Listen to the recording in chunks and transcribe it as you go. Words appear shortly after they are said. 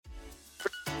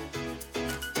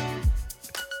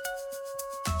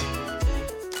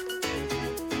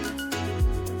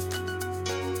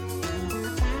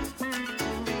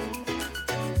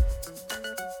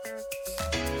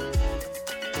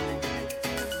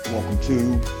Welcome to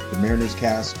the Mariners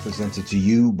Cast, presented to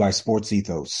you by Sports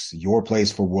Ethos, your place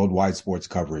for worldwide sports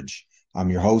coverage. I'm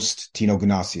your host, Tino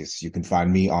Ganasius. You can find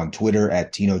me on Twitter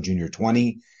at Tino Jr.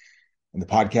 20 and the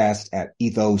podcast at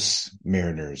Ethos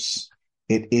Mariners.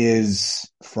 It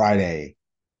is Friday.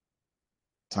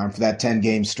 Time for that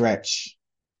 10-game stretch.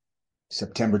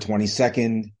 September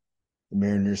 22nd, the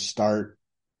Mariners start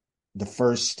the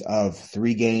first of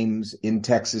 3 games in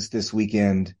Texas this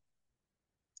weekend.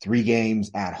 3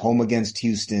 games at home against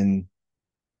Houston,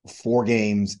 4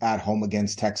 games at home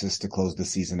against Texas to close the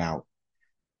season out.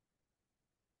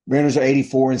 Mariners are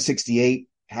 84-68,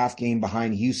 half game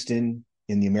behind Houston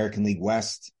in the American League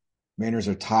West. Mariners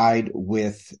are tied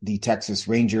with the Texas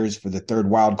Rangers for the third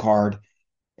wild card,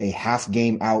 a half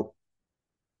game out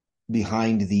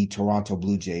behind the Toronto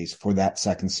Blue Jays for that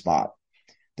second spot.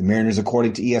 The Mariners,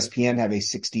 according to ESPN, have a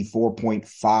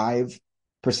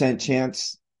 64.5%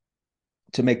 chance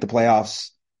to make the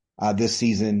playoffs this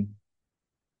season.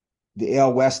 The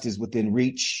AL West is within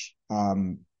reach.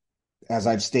 As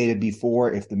I've stated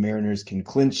before, if the Mariners can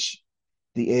clinch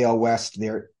the AL West,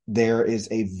 there is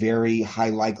a very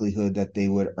high likelihood that they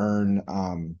would earn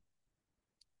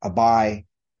a bye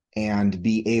and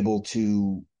be able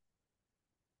to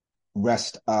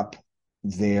rest up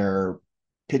their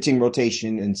pitching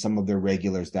rotation and some of their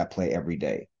regulars that play every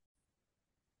day.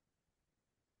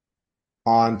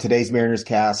 On today's Mariners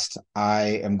Cast,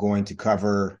 I am going to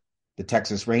cover the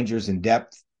Texas Rangers in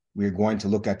depth. We're going to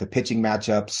look at the pitching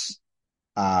matchups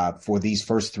for these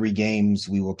first 3 games.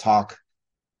 We will talk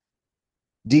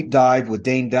deep dive with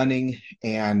Dane Dunning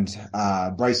and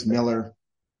Bryce Miller,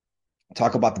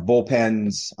 talk about the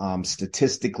bullpens,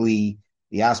 statistically,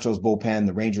 the Astros bullpen,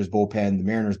 the Rangers bullpen, the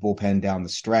Mariners bullpen down the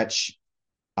stretch.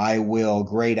 I will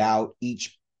grade out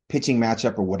each pitching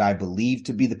matchup, or what I believe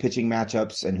to be the pitching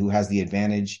matchups, and who has the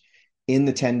advantage in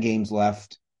the 10 games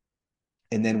left.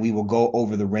 And then we will go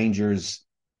over the Rangers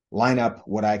lineup,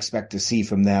 what I expect to see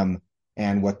from them,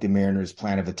 and what the Mariners'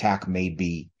 plan of attack may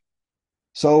be.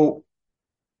 So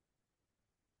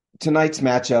tonight's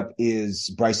matchup is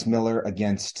Bryce Miller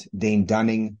against Dane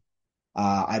Dunning.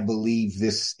 I believe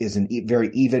this is a very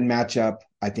even matchup.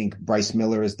 I think Bryce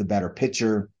Miller is the better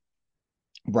pitcher.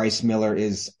 Bryce Miller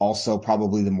is also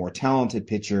probably the more talented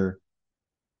pitcher,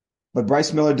 but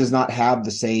Bryce Miller does not have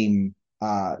the same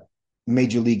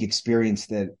major league experience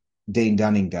that Dane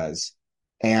Dunning does.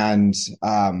 And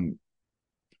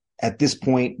at this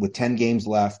point, with 10 games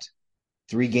left,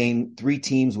 3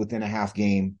 teams within a half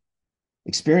game,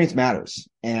 experience matters.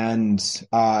 And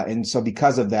so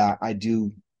because of that, I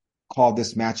do call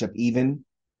this matchup even.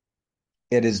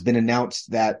 It has been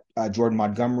announced that Jordan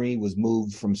Montgomery was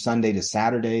moved from Sunday to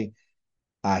Saturday.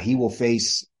 He will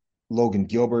face Logan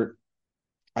Gilbert.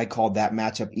 I called that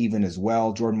matchup even as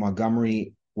well. Jordan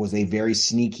Montgomery was a very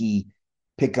sneaky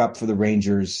pickup for the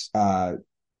Rangers.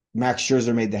 Max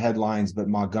Scherzer made the headlines, but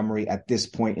Montgomery at this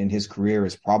point in his career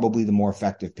is probably the more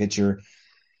effective pitcher.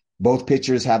 Both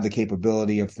pitchers have the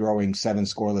capability of throwing 7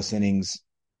 scoreless innings.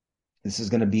 This is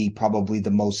going to be probably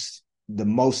the most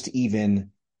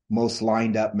even, most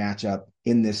lined up matchup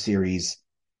in this series.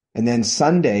 And then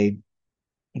Sunday,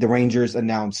 the Rangers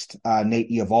announced Nate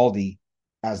Eovaldi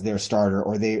as their starter,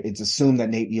 or it's assumed that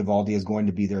Nate Eovaldi is going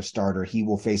to be their starter. He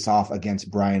will face off against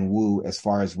Brian Wu, as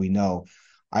far as we know.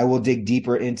 I will dig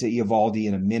deeper into Eovaldi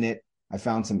in a minute. I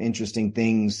found some interesting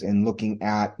things in looking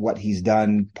at what he's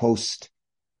done post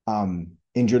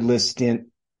injured list stint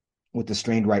with the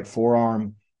strained right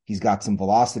forearm. He's got some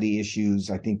velocity issues.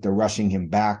 I think they're rushing him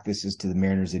back. This is to the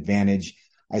Mariners' advantage.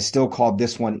 I still called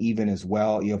this one even as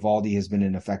well. Eovaldi has been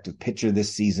an effective pitcher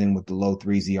this season with the low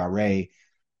 3s ERA.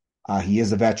 He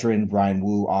is a veteran. Brian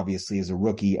Wu obviously is a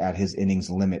rookie at his innings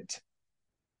limit.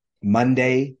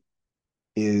 Monday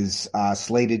is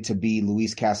slated to be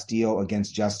Luis Castillo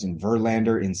against Justin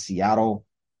Verlander in Seattle.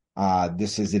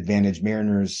 This is advantage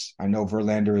Mariners. I know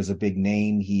Verlander is a big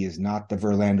name. He is not the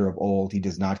Verlander of old. He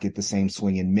does not get the same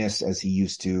swing and miss as he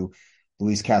used to.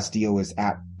 Luis Castillo is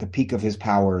at the peak of his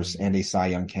powers and a Cy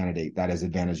Young candidate. That is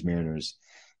advantage Mariners.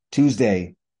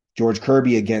 Tuesday, George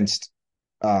Kirby against,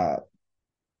 I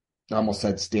almost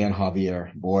said Stan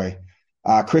Javier,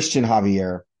 Christian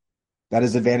Javier. That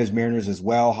is advantage Mariners as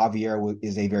well. Javier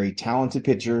is a very talented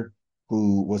pitcher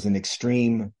who was an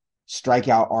extreme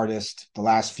strikeout artist the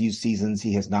last few seasons.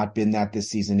 He has not been that this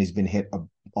season. He's been hit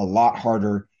a lot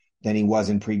harder than he was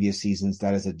in previous seasons.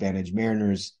 That is advantage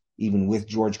Mariners. Even with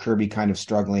George Kirby kind of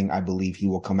struggling, I believe he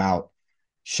will come out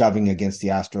shoving against the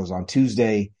Astros on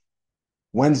Tuesday.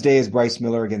 Wednesday is Bryce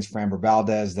Miller against Framber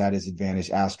Valdez. That is advantage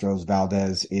Astros.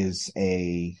 Valdez is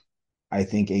a I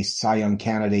think a Cy Young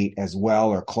candidate as well,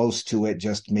 or close to it,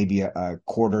 just maybe a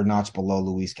quarter notch below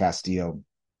Luis Castillo.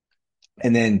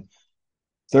 And then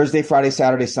Thursday, Friday,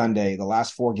 Saturday, Sunday, the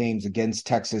last 4 games against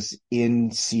Texas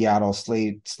in Seattle,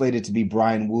 slated to be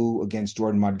Brian Wu against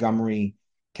Jordan Montgomery,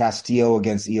 Castillo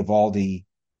against Eovaldi,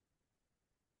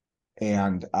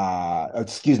 and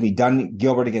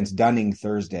Gilbert against Dunning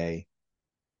Thursday,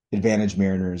 advantage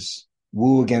Mariners.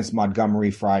 Wu against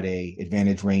Montgomery Friday,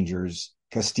 advantage Rangers.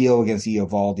 Castillo against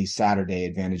Eovaldi Saturday,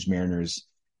 advantage Mariners.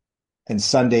 And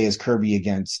Sunday is Kirby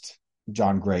against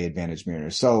John Gray, advantage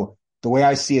Mariners. So the way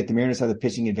I see it, the Mariners have the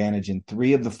pitching advantage in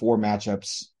 3 of the 4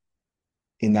 matchups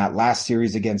in that last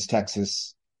series against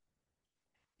Texas.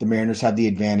 The Mariners have the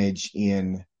advantage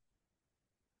in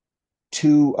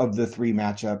 2 of the 3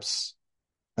 matchups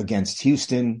against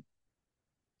Houston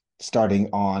starting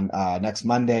on next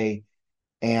Monday.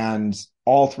 And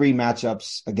all 3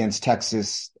 matchups against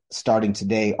Texas starting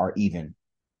today are even.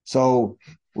 So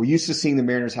we're used to seeing the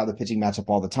Mariners have the pitching matchup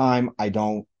all the time. I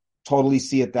don't totally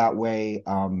see it that way.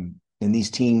 And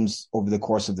these teams over the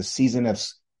course of the season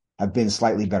have been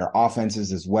slightly better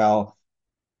offenses as well.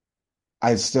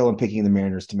 I still am picking the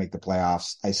Mariners to make the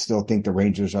playoffs. I still think the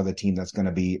Rangers are the team that's going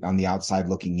to be on the outside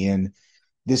looking in.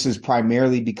 This is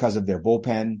primarily because of their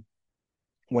bullpen.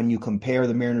 When you compare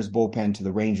the Mariners bullpen to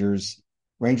the Rangers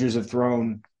have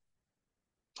thrown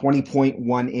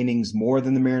 20.1 innings more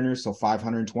than the Mariners, so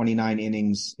 529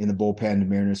 innings in the bullpen. The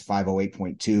Mariners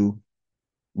 508.2.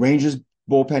 Rangers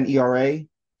bullpen ERA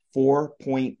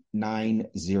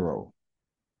 4.90.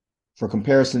 For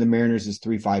comparison, the Mariners is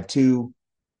 3.52.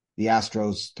 The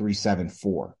Astros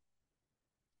 3.74.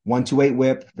 1.28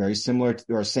 WHIP, very similar to,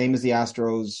 or same as the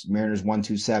Astros. Mariners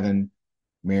 1.27.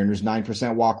 Mariners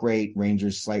 9% walk rate.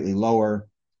 Rangers slightly lower.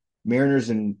 Mariners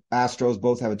and Astros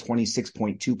both have a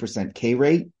 26.2% K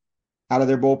rate out of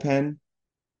their bullpen.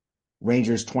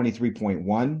 Rangers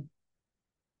 23.1.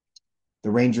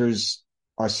 The Rangers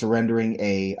are surrendering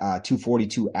a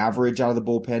 242 average out of the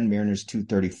bullpen. Mariners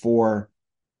 234.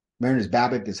 Mariners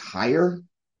BABIP is higher.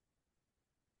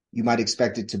 You might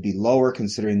expect it to be lower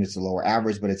considering it's a lower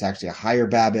average, but it's actually a higher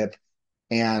BABIP.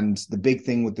 And the big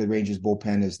thing with the Rangers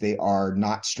bullpen is they are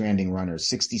not stranding runners.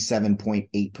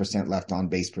 67.8% left on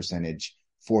base percentage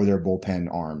for their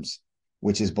bullpen arms,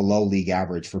 which is below league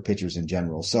average for pitchers in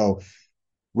general. So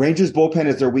Rangers bullpen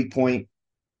is their weak point.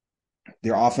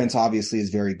 Their offense obviously is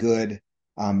very good.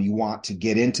 You want to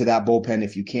get into that bullpen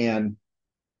if you can.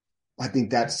 I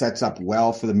think that sets up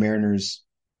well for the Mariners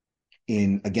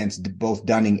against both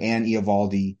Dunning and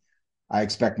Eovaldi. I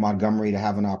expect Montgomery to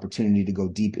have an opportunity to go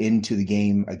deep into the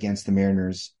game against the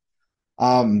Mariners.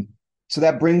 So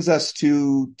that brings us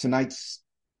to tonight's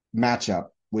matchup,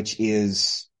 which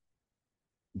is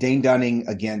Dane Dunning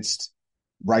against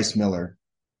Bryce Miller.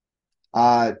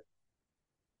 About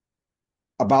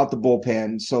the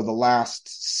bullpen, so the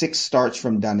last 6 starts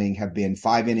from Dunning have been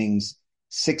 5 innings,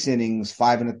 6 innings,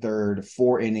 5 1/3,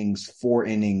 4 innings, 4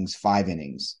 innings, 5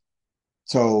 innings.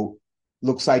 So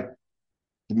looks like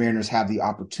the Mariners have the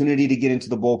opportunity to get into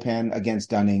the bullpen against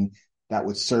Dunning. That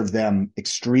would serve them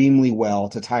extremely well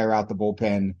to tire out the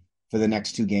bullpen for the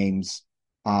next 2 games.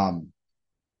 And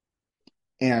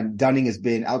Dunning has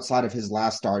been, outside of his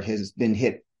last start, has been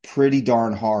hit pretty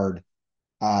darn hard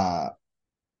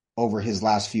over his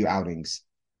last few outings.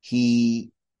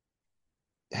 He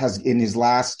has, in his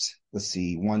last,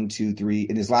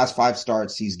 in his last 5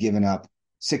 starts, he's given up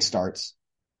 6 starts.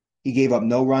 He gave up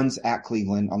no runs at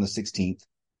Cleveland on the 16th,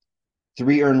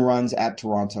 3 earned runs at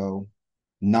Toronto,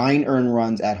 9 earned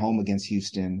runs at home against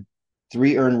Houston,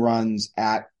 3 earned runs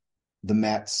at the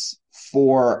Mets,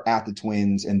 4 at the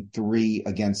Twins, and 3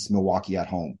 against Milwaukee at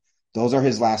home. Those are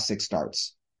his last 6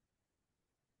 starts.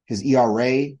 His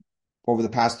ERA over the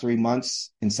past 3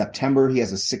 months, in September, he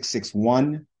has a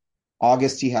 6.61.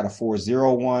 August, he had a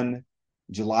 4.01.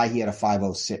 July, he had a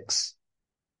 5.06.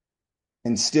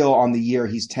 And still on the year,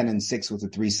 he's 10-6 with a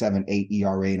 3.78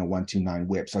 ERA and a 1.29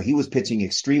 WHIP. So he was pitching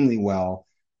extremely well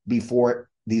before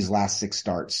these last 6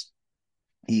 starts.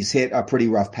 He's hit a pretty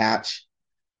rough patch.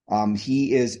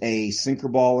 He is a sinker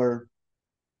baller.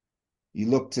 You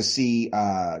look to see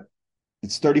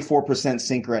it's 34%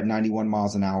 sinker at 91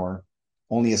 miles an hour,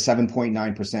 only a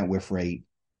 7.9% whiff rate,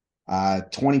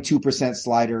 22%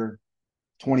 slider,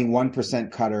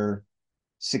 21% cutter,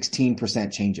 16%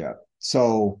 changeup.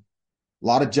 So a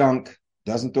lot of junk,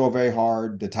 doesn't throw very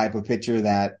hard, the type of pitcher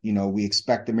that, we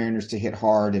expect the Mariners to hit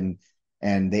hard and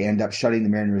they end up shutting the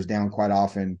Mariners down quite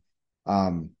often.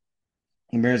 The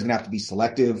Mariners are going to have to be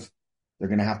selective. They're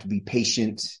going to have to be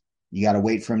patient. You got to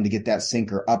wait for him to get that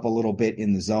sinker up a little bit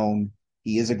in the zone.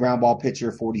 He is a ground ball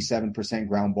pitcher, 47%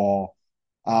 ground ball.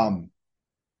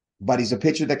 but he's a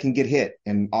pitcher that can get hit.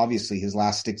 And obviously his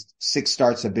last six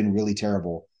starts have been really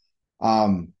terrible.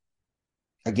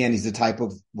 Again, he's the type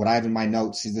of, what I have in my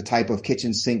notes, he's the type of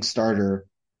kitchen sink starter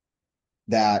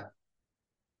that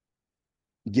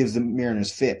gives the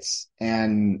Mariners fits.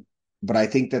 But I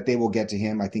think that they will get to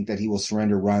him. I think that he will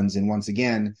surrender runs. And once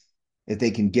again, if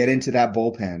they can get into that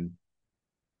bullpen,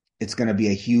 it's going to be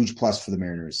a huge plus for the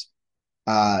Mariners.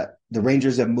 The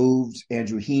Rangers have moved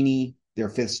Andrew Heaney, their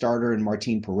fifth starter, and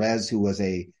Martin Perez, who was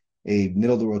a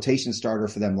middle of the rotation starter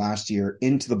for them last year,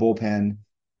 into the bullpen.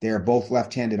 They are both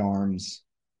left-handed arms.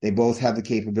 They both have the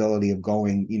capability of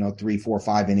going, 3, 4,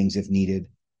 5 innings if needed.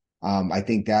 I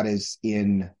think that is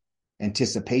in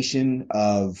anticipation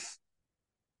of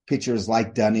pitchers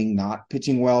like Dunning not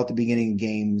pitching well at the beginning of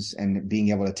games and being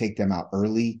able to take them out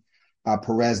early.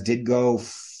 Perez did go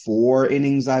 4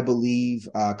 innings, I believe,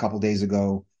 a couple days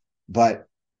ago, but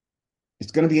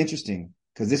it's going to be interesting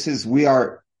because we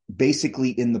are basically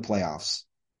in the playoffs.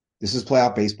 This is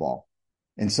playoff baseball.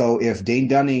 And so if Dane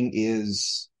Dunning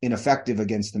is ineffective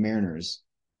against the Mariners,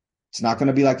 it's not going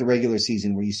to be like the regular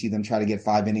season where you see them try to get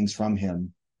 5 innings from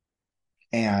him.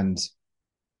 And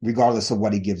regardless of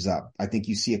what he gives up, I think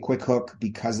you see a quick hook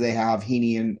because they have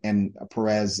Heaney and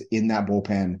Perez in that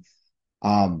bullpen.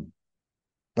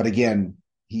 But again,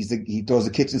 he throws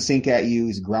a kitchen sink at you.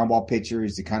 He's a ground ball pitcher.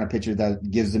 He's the kind of pitcher that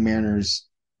gives the Mariners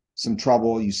some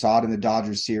trouble. You saw it in the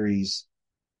Dodgers series.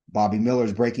 Bobby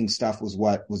Miller's breaking stuff was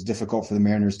what was difficult for the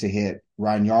Mariners to hit.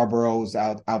 Ryan Yarborough's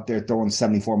out there throwing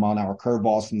 74-mile-an-hour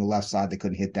curveballs from the left side. They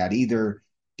couldn't hit that either.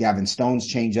 Gavin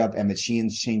Stone's changeup, Emmett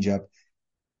Sheehan's changeup.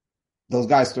 Those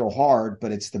guys throw hard,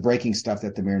 but it's the breaking stuff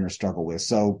that the Mariners struggle with.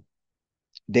 So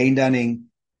Dane Dunning,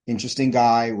 interesting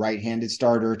guy, right-handed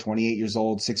starter, 28 years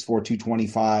old, 6'4",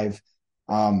 225.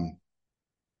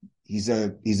 He's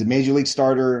a major league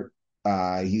starter.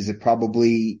 He's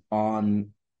probably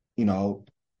on,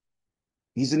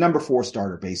 he's a number 4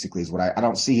 starter, basically, is what I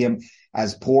don't see him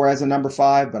as poor as a number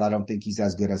 5, but I don't think he's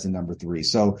as good as a number 3.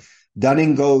 So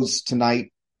Dunning goes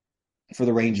tonight for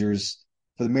the Rangers.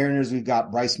 For the Mariners, we've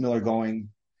got Bryce Miller going.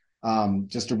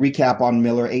 Just to recap on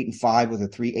Miller, 8-5 with a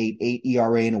 3.88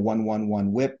 ERA and a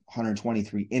 1.11 WHIP,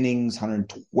 123 innings,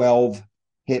 112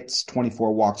 hits,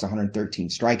 24 walks, 113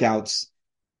 strikeouts.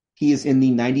 He is in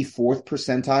the 94th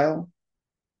percentile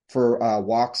for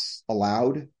walks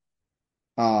allowed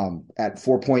at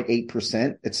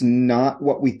 4.8%. It's not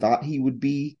what we thought he would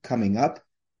be coming up.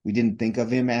 We didn't think of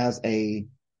him as an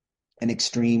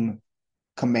extreme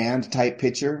command type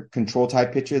pitcher, control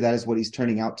type pitcher. That is what he's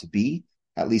turning out to be,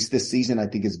 at least this season. I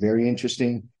think is very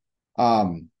interesting.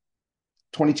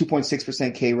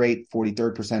 22.6% K rate,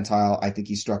 43rd percentile. I think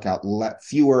he struck out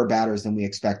fewer batters than we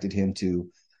expected him to.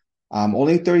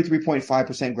 Only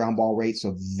 33.5% ground ball rate,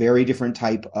 so very different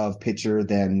type of pitcher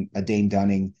than a Dane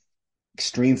Dunning.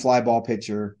 Extreme fly ball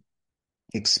pitcher.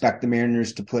 Expect the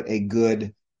Mariners to put a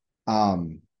good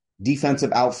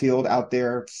defensive outfield out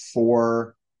there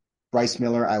for Bryce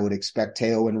Miller. I would expect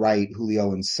Teo in right,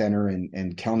 Julio in center,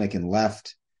 and Kelnick in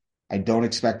left. I don't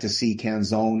expect to see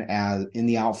Canzone in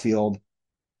the outfield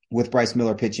with Bryce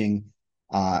Miller pitching.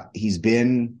 He's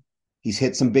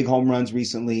hit some big home runs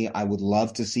recently. I would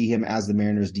love to see him as the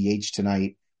Mariners DH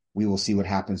tonight. We will see what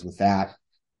happens with that.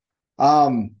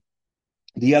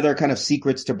 The other kind of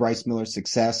secrets to Bryce Miller's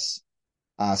success,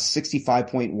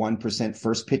 65.1%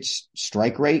 first pitch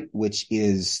strike rate, which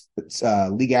is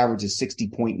league average is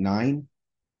 60.9.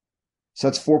 So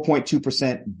it's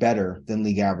 4.2% better than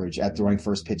league average at throwing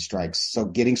first pitch strikes. So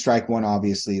getting strike one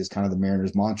obviously is kind of the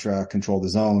Mariners' mantra, control the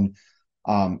zone.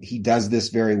 He does this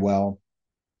very well.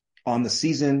 On the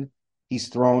season, he's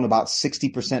thrown about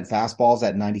 60% fastballs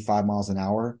at 95 miles an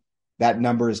hour. That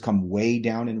number has come way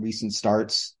down in recent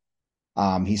starts.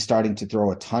 He's starting to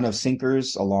throw a ton of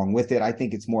sinkers along with it. I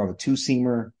think it's more of a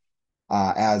 2-seamer.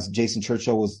 As Jason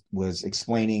Churchill was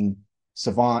explaining,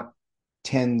 Savant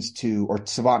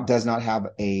does not have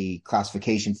a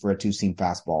classification for a 2-seam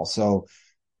fastball. So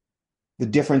the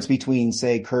difference between,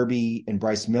 say, Kirby and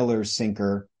Bryce Miller's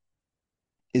sinker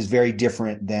is very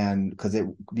different than,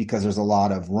 because there's a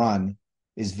lot of run,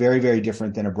 is very, very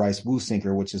different than a Bryce Wu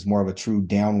sinker, which is more of a true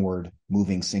downward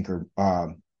moving sinker,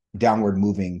 downward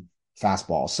moving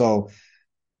fastball. So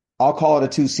I'll call it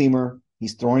a 2-seamer.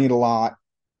 He's throwing it a lot.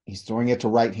 He's throwing it to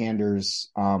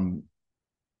right-handers.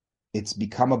 It's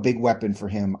become a big weapon for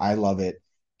him. I love it.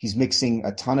 He's mixing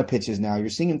a ton of pitches now. You're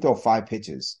seeing him throw 5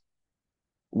 pitches,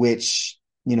 which,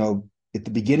 at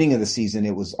the beginning of the season,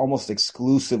 it was almost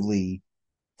exclusively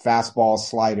fastball,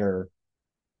 slider,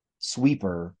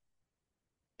 sweeper,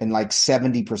 and like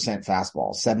 70%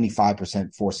 fastballs,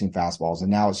 75% four-seam fastballs. And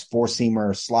now it's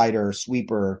 4-seamer, slider,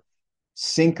 sweeper,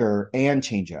 sinker, and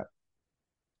changeup.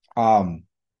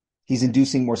 He's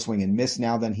inducing more swing and miss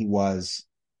now than he was.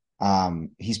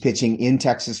 He's pitching in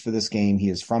Texas for this game. He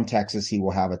is from Texas. He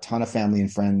will have a ton of family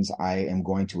and friends. I am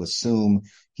going to assume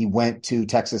he went to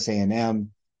Texas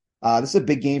A&M. This is a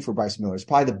big game for Bryce Miller. It's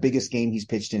probably the biggest game he's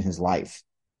pitched in his life.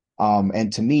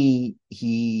 And to me,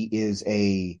 he is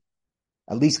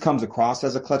at least comes across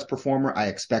as a clutch performer. I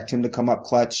expect him to come up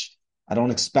clutch. I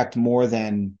don't expect more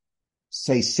than,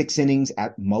 say, 6 innings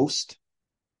at most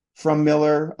from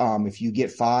Miller. If you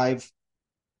get 5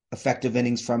 effective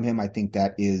innings from him, I think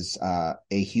that is a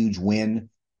huge win,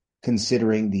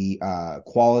 considering the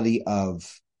quality of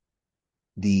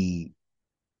the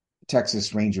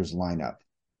Texas Rangers lineup.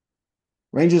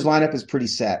 Rangers lineup is pretty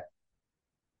set.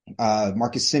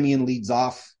 Marcus Semien leads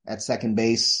off at second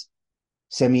base.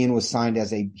 Semien was signed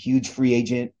as a huge free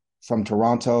agent from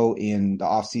Toronto in the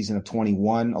offseason of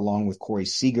 21, along with Corey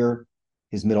Seager,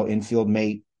 his middle infield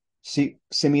mate.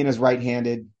 Semien is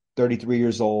right-handed, 33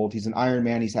 years old. He's an Iron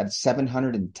Man. He's had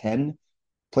 710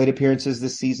 plate appearances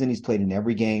this season. He's played in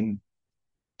every game.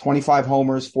 25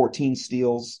 homers, 14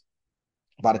 steals,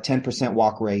 about a 10%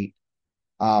 walk rate,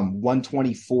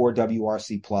 124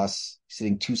 WRC plus, he's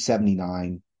hitting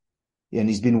 279, and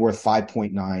he's been worth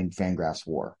 5.9 Fangraphs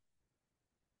WAR.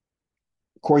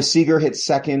 Corey Seager hits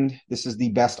second. This is the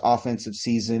best offensive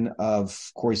season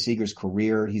of Corey Seager's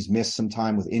career. He's missed some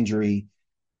time with injury.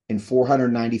 In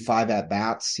 495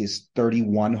 at-bats, he has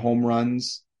 31 home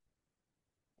runs,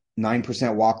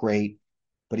 9% walk rate,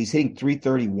 but he's hitting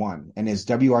 331, and his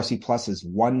WRC plus is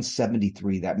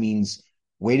 173. That means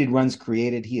weighted runs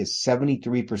created, he is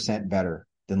 73% better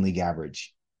than league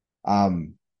average.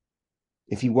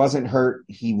 If he wasn't hurt,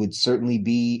 he would certainly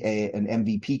be an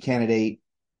MVP candidate.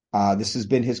 This has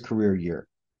been his career year.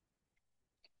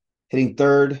 Hitting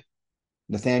third,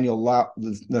 Nathaniel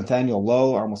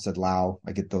Lowe. I almost said Lau.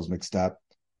 I get those mixed up.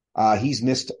 He's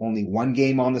missed only 1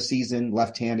 game on the season,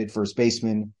 left-handed first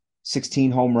baseman,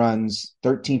 16 home runs,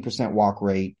 13% walk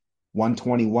rate,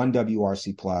 121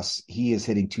 WRC plus. He is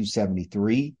hitting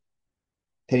 273.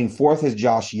 Hitting fourth is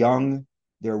Josh Young,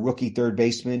 their rookie third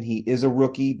baseman. He is a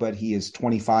rookie, but he is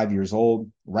 25 years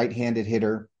old, right-handed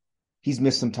hitter. He's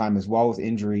missed some time as well with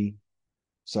injury.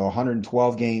 So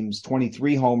 112 games,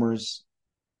 23 homers,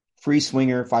 free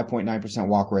swinger, 5.9%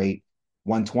 walk rate,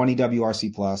 120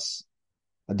 WRC plus.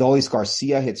 Adolis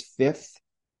Garcia hits fifth.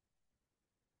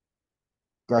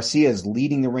 Garcia is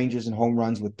leading the Rangers in home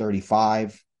runs with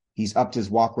 35. He's upped his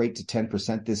walk rate to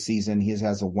 10% this season. He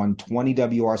has a 120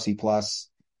 WRC plus.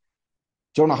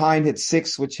 Jonah Heim hit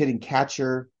sixth, which hitting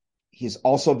catcher. He's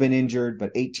also been injured,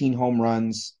 but 18 home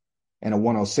runs and a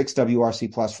 106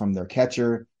 WRC plus from their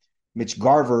catcher. Mitch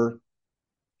Garver,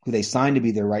 who they signed to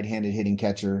be their right-handed hitting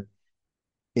catcher,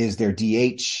 is their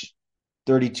DH,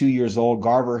 32 years old.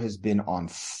 Garver has been on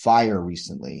fire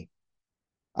recently.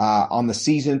 On the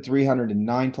season,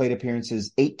 309 plate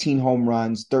appearances, 18 home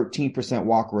runs, 13%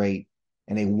 walk rate,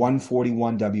 and a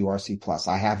 141 WRC plus.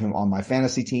 I have him on my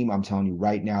fantasy team. I'm telling you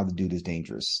right now, the dude is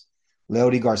dangerous.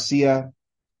 Leody Garcia,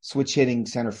 switch hitting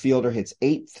center fielder, hits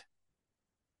eighth.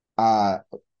 Leody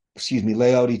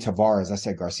Tavares. I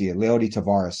said Garcia. Leody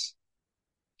Tavares.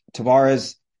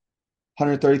 Tavares,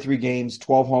 133 games,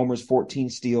 12 homers, 14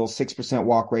 steals, 6%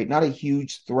 walk rate. Not a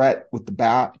huge threat with the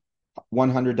bat.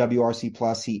 100 WRC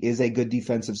plus. He is a good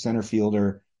defensive center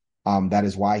fielder. That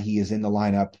is why he is in the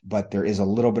lineup, but there is a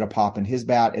little bit of pop in his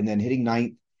bat. And then hitting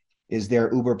ninth is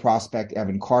their uber prospect,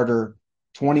 Evan Carter,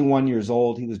 21 years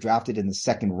old. He was drafted in the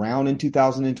second round in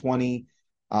 2020.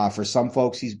 For some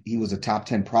folks, he was a top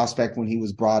 10 prospect when he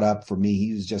was brought up. For me,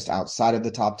 he was just outside of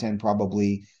the top 10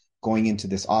 probably going into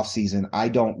this offseason. I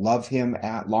don't love him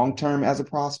at long-term as a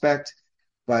prospect,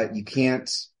 but you can't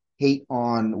hate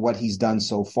on what he's done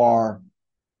so far.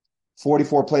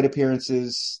 44 plate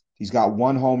appearances. He's got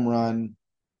 1 home run.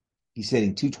 He's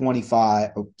hitting 2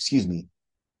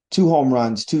 home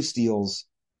runs, 2 steals,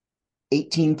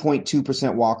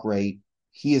 18.2% walk rate.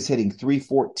 He is hitting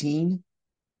 314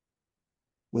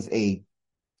 with a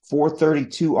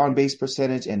 432 on base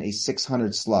percentage and a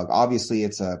 600 slug. Obviously,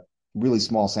 it's a really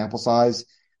small sample size,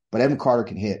 but Evan Carter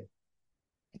can hit.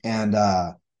 And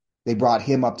they brought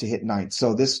him up to hit ninth.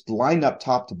 So this lineup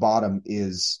top to bottom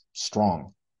is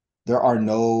strong. There are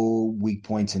no weak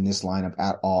points in this lineup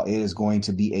at all. It is going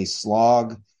to be a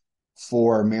slog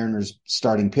for Mariners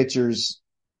starting pitchers.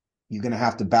 You're going to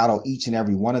have to battle each and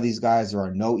every one of these guys. There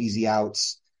are no easy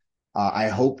outs. I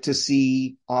hope to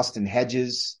see Austin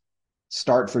Hedges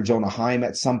start for Jonah Heim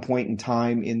at some point in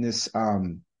time in this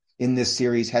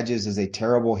series. Hedges is a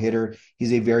terrible hitter.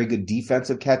 He's a very good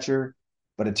defensive catcher,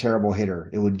 but a terrible hitter.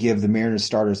 It would give the Mariners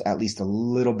starters at least a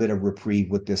little bit of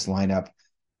reprieve with this lineup.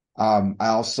 I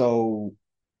also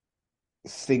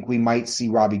think we might see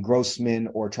Robbie Grossman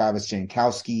or Travis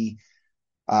Jankowski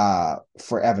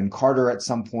for Evan Carter at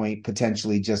some point,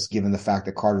 potentially, just given the fact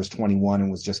that Carter's 21 and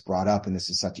was just brought up, and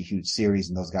this is such a huge series,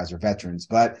 and those guys are veterans.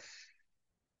 But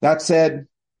that said,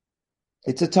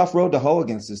 it's a tough road to hoe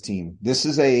against this team. This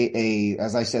is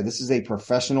as I said, this is a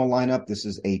professional lineup. This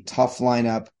is a tough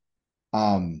lineup.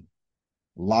 A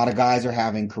lot of guys are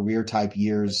having career type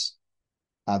years.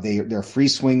 They're free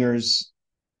swingers.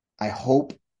 I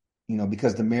hope,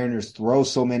 because the Mariners throw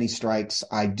so many strikes,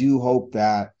 I do hope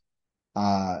that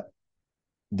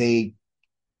they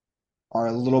are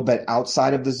a little bit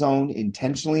outside of the zone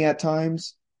intentionally at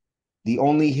times. The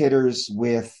only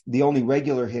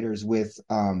regular hitters with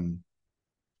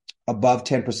above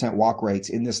 10% walk rates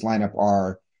in this lineup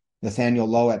are Nathaniel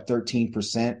Lowe at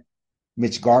 13%,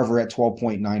 Mitch Garver at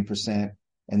 12.9%,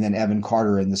 and then Evan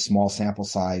Carter in the small sample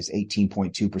size,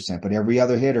 18.2%. But every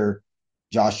other hitter,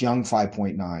 Josh Young,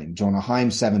 5.9, Jonah Heim,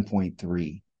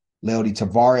 7.3, Leody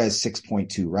Taveras,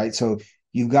 6.2, right? So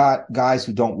you've got guys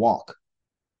who don't walk.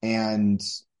 And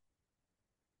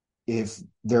if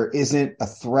there isn't a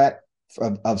threat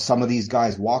of some of these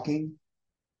guys walking,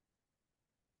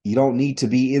 you don't need to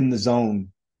be in the zone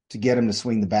to get them to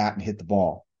swing the bat and hit the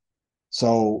ball.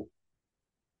 So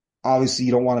obviously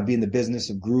you don't want to be in the business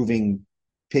of grooving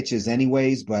pitches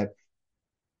anyways, but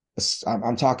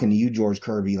I'm talking to you, George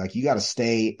Kirby. Like, you got to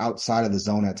stay outside of the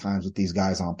zone at times with these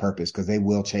guys on purpose, because they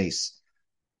will chase.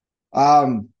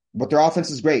 But their offense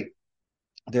is great.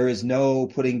 There is no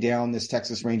putting down this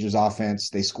Texas Rangers offense.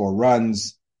 They score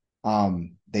runs.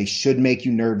 They should make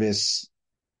you nervous.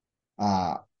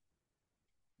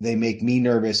 They make me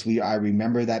nervous. I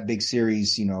remember that big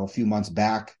series, a few months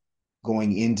back,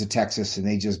 going into Texas, and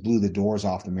they just blew the doors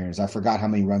off the Mariners. I forgot how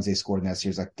many runs they scored in that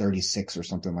series, like 36 or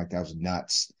something like that. It was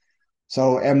nuts.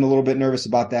 So I'm a little bit nervous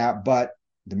about that, but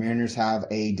the Mariners have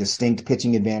a distinct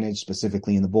pitching advantage,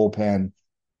 specifically in the bullpen.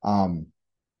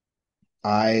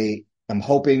 I am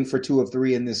hoping for 2 of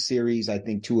 3 in this series. I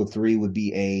think 2 of 3 would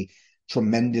be a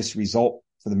tremendous result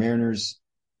for the Mariners.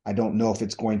 I don't know if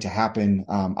it's going to happen.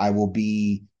 I will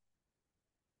be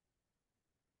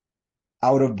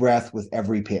out of breath with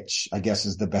every pitch, I guess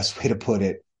is the best way to put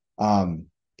it, in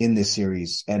this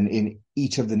series and in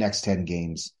each of the next 10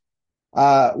 games.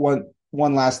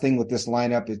 One last thing with this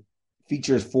lineup, it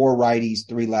features 4 righties,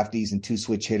 3 lefties, and 2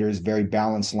 switch hitters. Very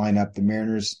balanced lineup. The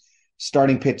Mariners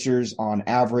starting pitchers on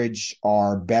average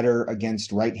are better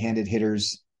against right-handed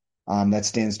hitters. That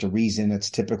stands to reason. It's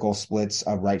typical splits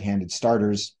of right-handed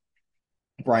starters.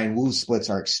 Brian Woo's splits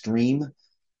are extreme.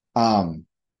 But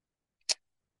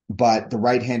the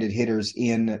right-handed hitters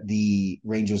in the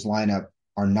Rangers lineup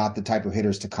are not the type of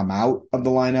hitters to come out of the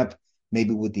lineup,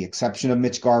 maybe with the exception of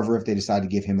Mitch Garver if they decide to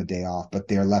give him a day off. But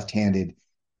their left-handed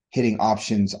hitting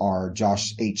options are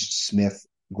Josh H. Smith,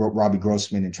 Robbie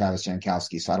Grossman, and Travis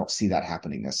Jankowski. So I don't see that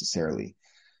happening necessarily.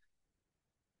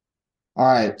 All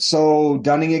right, so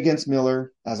Dunning against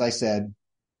Miller, as I said.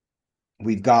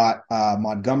 We've got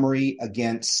Montgomery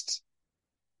against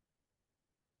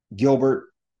Gilbert.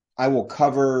 I will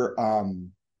cover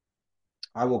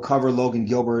Logan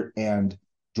Gilbert and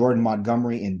Jordan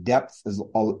Montgomery in depth,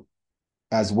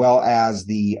 as well as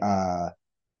the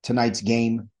tonight's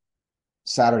game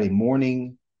Saturday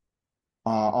morning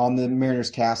on the Mariners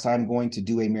Cast. I'm going to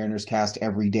do a Mariners Cast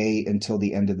every day until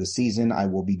the end of the season. I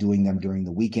will be doing them during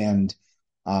the weekend.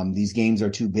 These games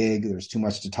are too big. There's too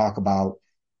much to talk about.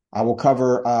 I will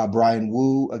cover Brian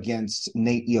Woo against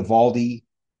Nate Eovaldi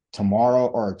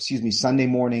Sunday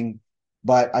morning.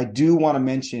 But I do want to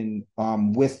mention,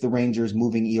 with the Rangers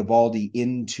moving Eovaldi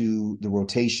into the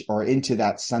rotation or into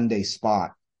that Sunday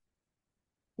spot,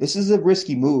 this is a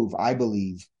risky move, I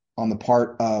believe, on the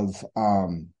part of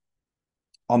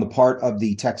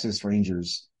the Texas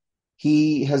Rangers.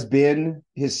 His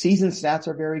season stats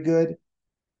are very good.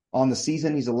 On the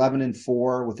season, he's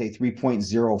 11-4 with a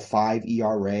 3.05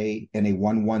 ERA and a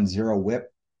 1.10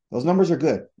 WHIP. Those numbers are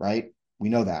good, right? We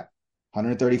know that.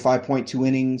 135.2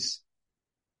 innings,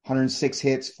 106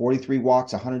 hits, 43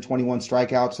 walks, 121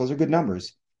 strikeouts. Those are good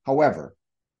numbers. However,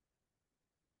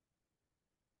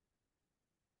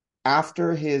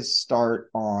 after his start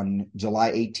on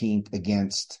July 18th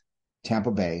against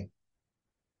Tampa Bay,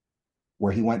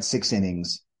 where he went 6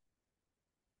 innings,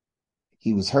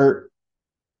 he was hurt.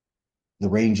 The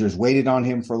Rangers waited on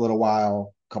him for a little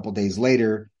while. A couple days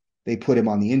later, they put him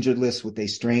on the injured list with a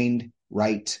strained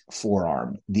right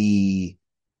forearm, the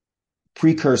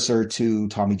precursor to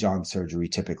Tommy John surgery,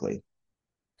 typically.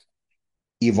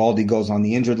 Eovaldi goes on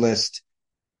the injured list.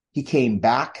 He came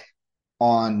back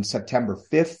on September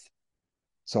 5th.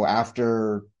 So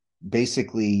after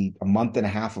basically a month and a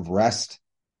half of rest,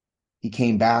 he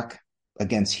came back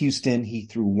against Houston. He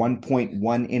threw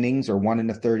 1.1 innings or 1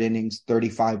 1/3 innings,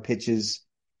 35 pitches.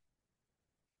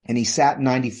 And he sat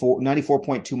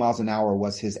 94.2 miles an hour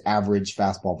was his average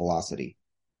fastball velocity.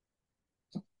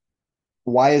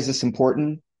 Why is this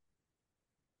important?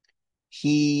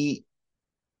 His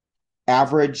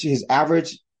average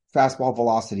fastball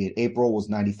velocity in April was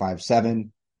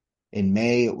 95.7. In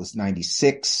May, it was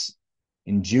 96.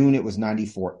 In June, it was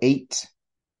 94.8.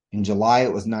 In July,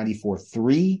 it was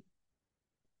 94.3.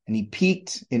 And he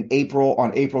peaked on April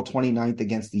 29th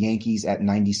against the Yankees at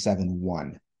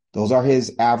 97.1. Those are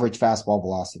his average fastball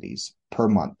velocities per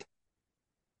month.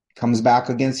 Comes back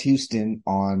against Houston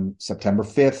on September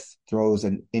 5th, throws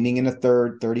an inning and a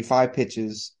third, 35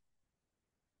 pitches,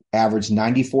 averaged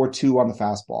 94.2 on the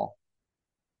fastball.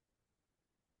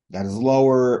 That is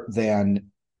lower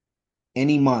than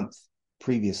any month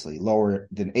previously, lower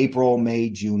than April,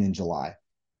 May, June, and July.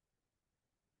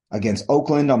 Against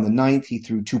Oakland on the 9th, he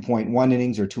threw 2.1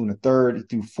 innings or 2 1/3. He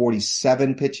threw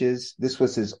 47 pitches. This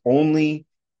was his only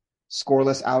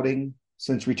scoreless outing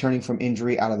since returning from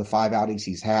injury out of the 5 outings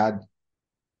he's had.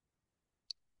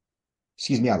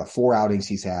 Out of the 4 outings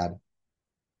he's had.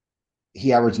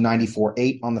 He averaged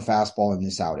 94.8 on the fastball in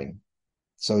this outing.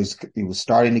 So he was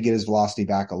starting to get his velocity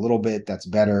back a little bit. That's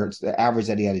better. It's the average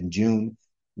that he had in June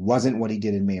wasn't what he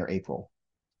did in May or April.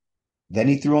 Then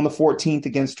he threw on the 14th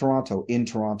against Toronto, in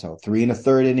Toronto. 3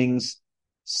 1/3 innings,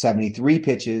 73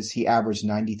 pitches. He averaged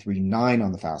 93.9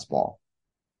 on the fastball.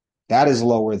 That is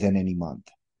lower than any month.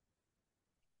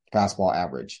 Fastball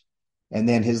average. And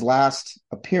then his last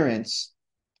appearance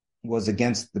was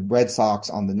against the Red Sox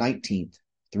on the 19th,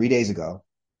 3 days ago.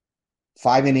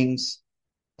 5 innings,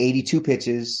 82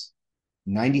 pitches,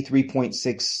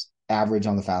 93.6 average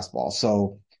on the fastball.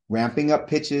 So ramping up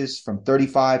pitches from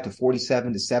 35 to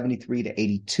 47 to 73 to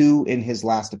 82 in his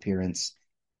last appearance.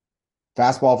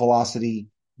 Fastball velocity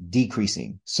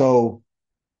decreasing. So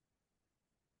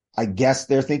I guess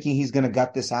they're thinking he's going to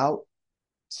gut this out.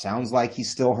 Sounds like he's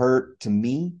still hurt to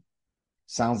me.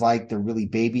 Sounds like they're really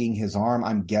babying his arm.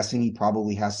 I'm guessing he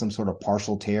probably has some sort of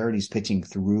partial tear and he's pitching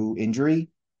through injury.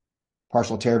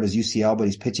 Partial tear of his UCL, but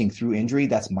he's pitching through injury.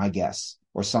 That's my guess.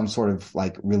 Or some sort of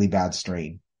like really bad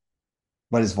strain.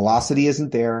 But his velocity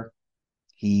isn't there.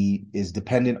 He is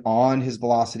dependent on his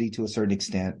velocity to a certain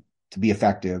extent to be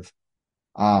effective.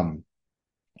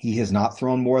 He has not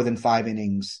thrown more than 5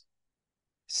 innings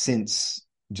since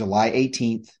July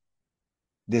 18th.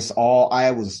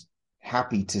 I was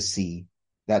happy to see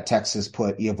that Texas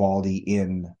put Eovaldi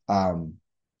in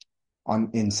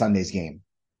Sunday's game.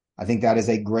 I think that is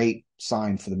a great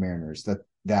sign for the Mariners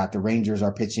that the Rangers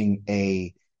are pitching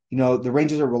the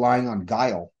Rangers are relying on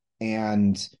guile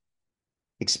and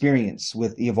experience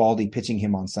with Eovaldi pitching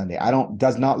him on Sunday.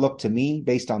 Does not look to me,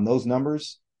 based on those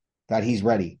numbers, that he's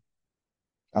ready.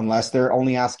 Unless they're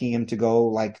only asking him to go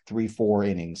like 3-4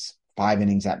 innings, 5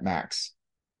 innings at max.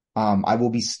 I will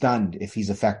be stunned if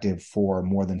he's effective for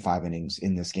more than 5 innings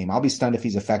in this game. I'll be stunned if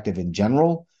he's effective in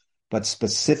general, but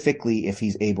specifically if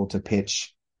he's able to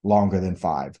pitch longer than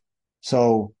 5.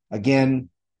 So again,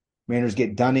 Mariners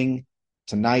get Dunning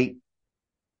tonight.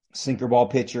 Sinker ball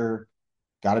pitcher.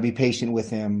 Got to be patient with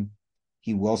him.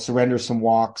 He will surrender some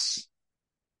walks.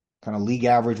 Kind of league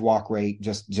average walk rate,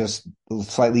 just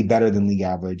slightly better than league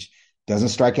average. Doesn't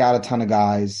strike out a ton of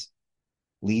guys.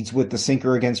 Leads with the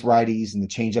sinker against righties and the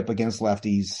changeup against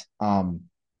lefties.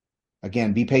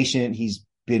 Again, be patient. He's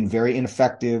been very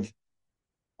ineffective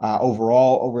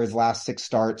overall over his last 6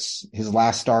 starts. His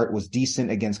last start was decent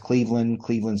against Cleveland.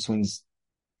 Cleveland swings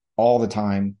all the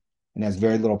time and has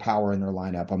very little power in their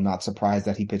lineup. I'm not surprised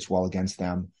that he pitched well against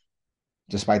them,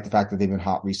 despite the fact that they've been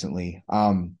hot recently.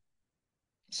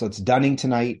 So it's Dunning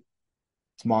tonight.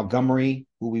 It's Montgomery,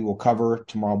 who we will cover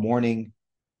tomorrow morning.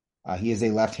 He is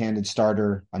a left-handed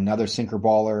starter, another sinker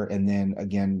baller, and then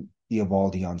again,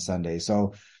 Eovaldi on Sunday.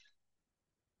 So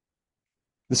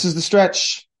this is the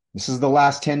stretch. This is the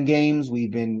last 10 games.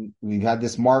 We've had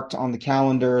this marked on the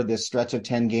calendar, this stretch of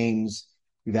 10 games.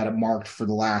 We've had it marked for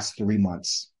the last 3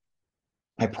 months.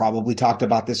 I probably talked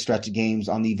about this stretch of games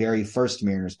on the very first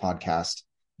Mariners podcast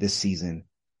this season.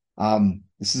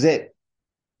 This is it.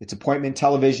 It's appointment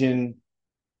television.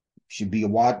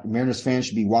 Mariners fans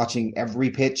should be watching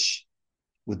every pitch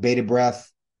with bated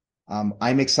breath.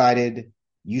 I'm excited.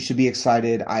 You should be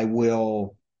excited. I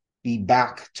will be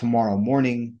back tomorrow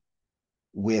morning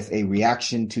with a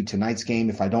reaction to tonight's game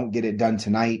if I don't get it done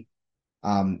tonight,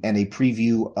 and a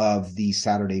preview of the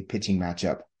Saturday pitching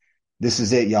matchup. This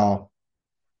is it, y'all.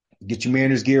 Get your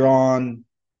Mariners gear on,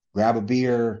 grab a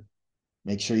beer,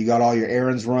 make sure you got all your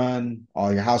errands run,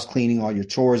 all your house cleaning, all your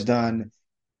chores done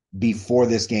before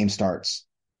this game starts.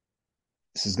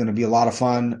 This is going to be a lot of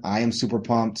fun. I am super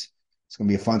pumped. It's going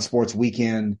to be a fun sports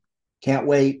weekend. Can't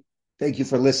wait. Thank you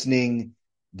for listening.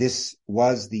 This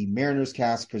was the Mariners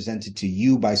Cast presented to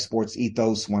you by Sports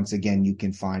Ethos. Once again, you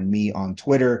can find me on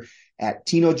Twitter at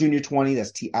Tino Jr. 20.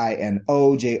 That's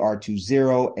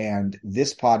TINOJR20. And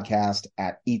this podcast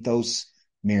at Ethos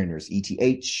Mariners.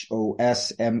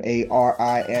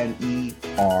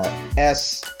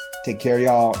 ETHOSMARINERS. Take care,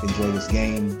 y'all. Enjoy this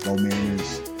game. Go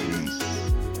Mariners. Peace.